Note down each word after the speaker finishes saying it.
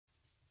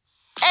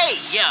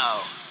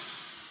yo.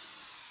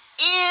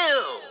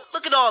 Ew!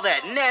 Look at all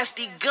that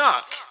nasty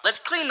gunk. Let's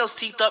clean those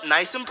teeth up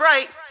nice and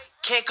bright.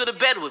 Can't go to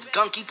bed with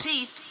gunky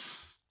teeth.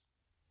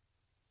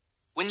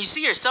 When you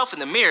see yourself in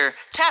the mirror,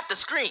 tap the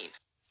screen.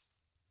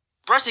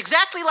 Brush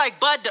exactly like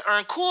Bud to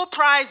earn cool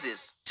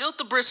prizes. Tilt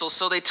the bristles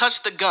so they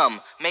touch the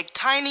gum. Make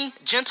tiny,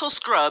 gentle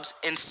scrubs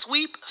and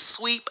sweep,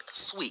 sweep,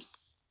 sweep.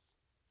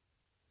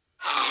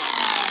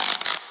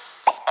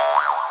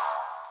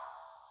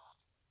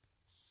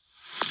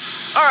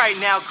 Alright,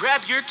 now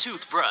grab your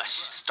toothbrush.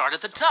 Start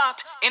at the top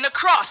in a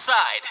cross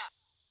side.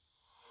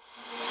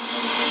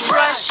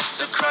 Brush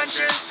the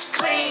crunchers,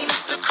 clean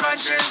the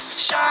crunchers,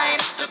 shine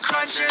the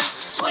crunchers,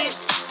 sweep,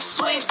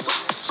 sweep,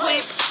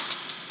 sweep.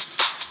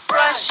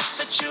 Brush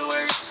the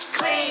chewers,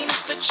 clean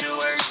the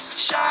chewers,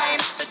 shine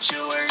the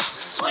chewers,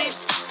 sweep,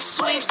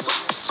 sweep,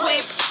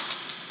 sweep.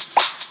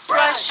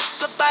 Brush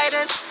the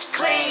biters,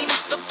 clean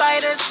the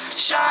biters,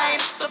 shine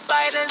the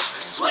biters,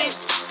 sweep,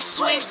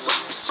 sweep,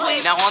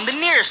 sweep. Now on the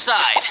near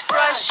side.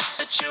 Brush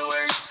the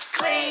chewers,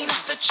 clean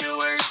the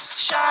chewers,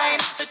 shine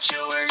the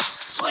chewers,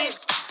 sweep,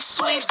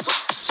 sweep,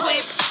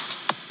 sweep.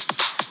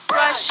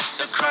 Brush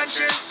the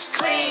crunchers,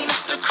 clean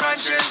the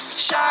crunchers,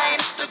 shine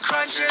the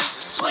crunchers,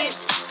 sweep,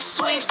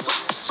 sweep,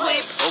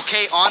 sweep.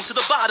 Okay, on to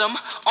the bottom,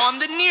 on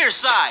the near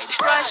side.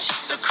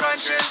 Brush the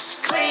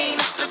crunchers, clean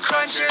the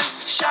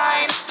crunchers,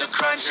 shine the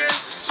crunchers,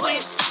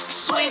 sweep,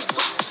 sweep,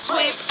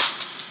 sweep.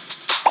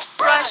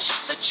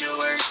 Brush the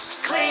chewers,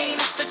 clean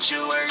the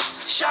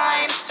chewers,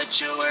 shine the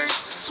chewers,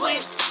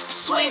 sweep,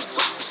 sweep,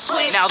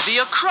 sweep. Now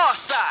the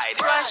across side.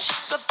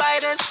 Brush the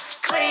biters,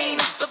 clean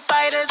the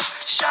biters,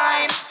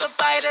 shine the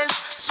biters,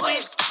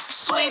 sweep,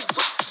 sweep,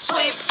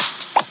 sweep.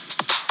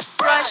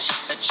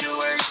 Brush the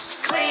chewers,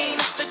 clean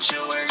the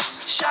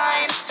chewers,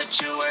 shine the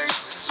chewers,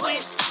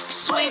 sweep,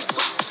 sweep,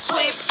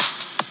 sweep.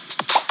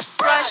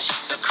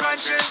 Brush the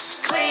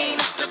crunchers, clean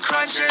the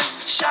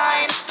crunchers,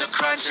 shine the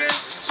crunchers,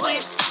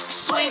 sweep,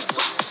 sweep,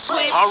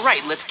 sweep.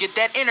 Alright, let's get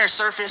that inner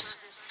surface.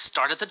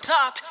 Start at the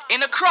top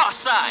in a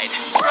cross side.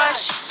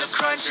 Brush the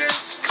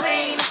crunchers,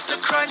 clean the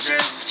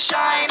crunchers,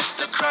 shine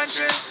the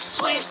crunchers,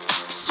 sweep,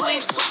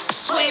 sweep,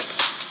 sweep.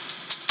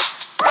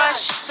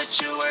 Brush the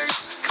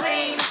chewers,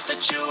 clean the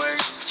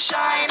chewers,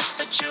 shine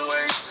the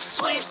chewers,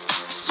 sweep,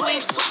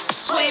 sweep,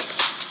 sweep.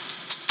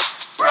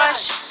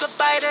 Brush the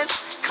biters,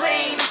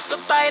 clean the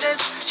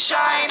biters,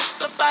 shine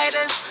the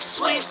biters,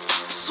 sweep,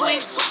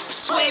 sweep,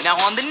 sweep. Now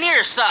on the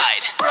near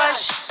side.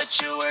 Brush the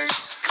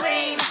chewers,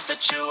 clean the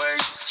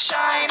chewers,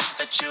 shine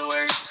the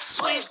chewers,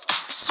 sweep,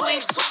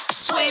 sweep,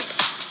 sweep.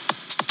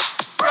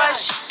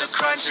 Brush the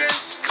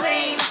crunchers,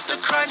 clean the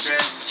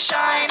crunchers,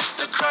 shine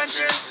the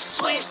crunchers,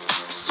 sweep,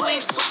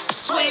 sweep,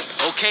 sweep.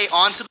 Okay,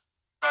 on to the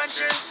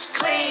crunchers,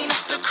 clean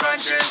the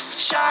crunchers,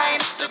 shine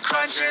the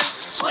crunchers,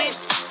 sweep,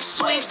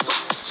 sweep,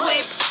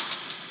 sweep.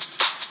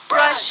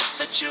 Brush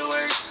the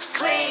chewers,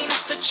 clean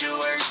the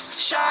chewers,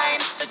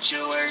 shine the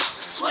chewers,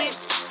 sweep,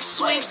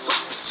 sweep,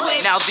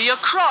 sweep. Now the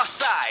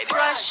across side.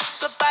 Brush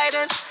the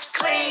biters,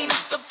 clean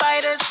the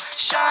biters,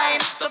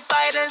 shine the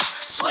biters,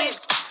 sweep,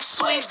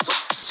 sweep,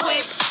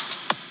 sweep.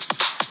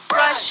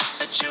 Brush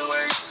the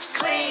chewers,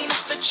 clean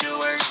the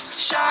chewers,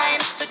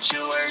 shine the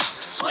chewers,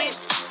 sweep,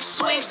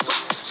 sweep,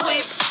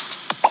 sweep.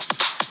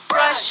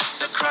 Brush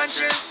the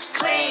crunchers,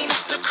 clean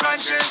the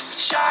crunchers,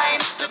 shine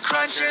the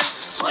crunchers,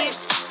 sweep,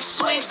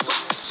 sweep,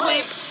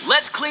 sweep.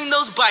 Let's clean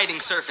those biting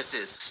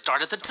surfaces.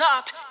 Start at the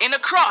top in a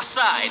cross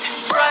side.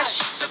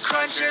 Brush the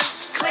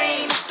crunchers,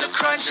 clean the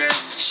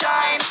crunchers,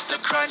 shine the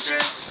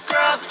crunchers,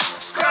 scrub,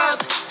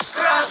 scrub,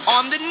 scrub.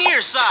 On the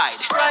near side.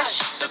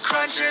 Brush the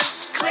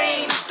crunchers,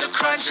 clean the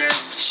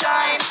crunchers,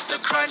 shine the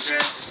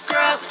crunchers,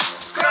 scrub,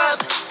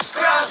 scrub,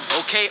 scrub.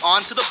 Okay,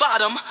 on to the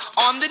bottom,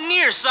 on the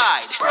near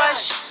side.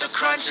 Brush the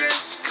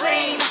crunchers,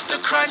 clean the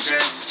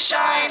crunchers,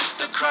 shine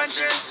the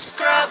crunchers,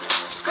 scrub,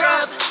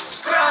 scrub,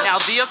 scrub. Now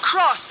the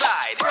across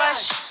side.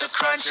 Brush the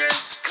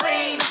crunchers,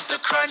 clean the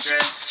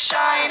crunchers,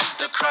 shine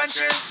the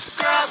crunchers,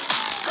 scrub,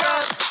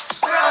 scrub,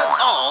 scrub.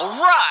 All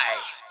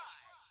right.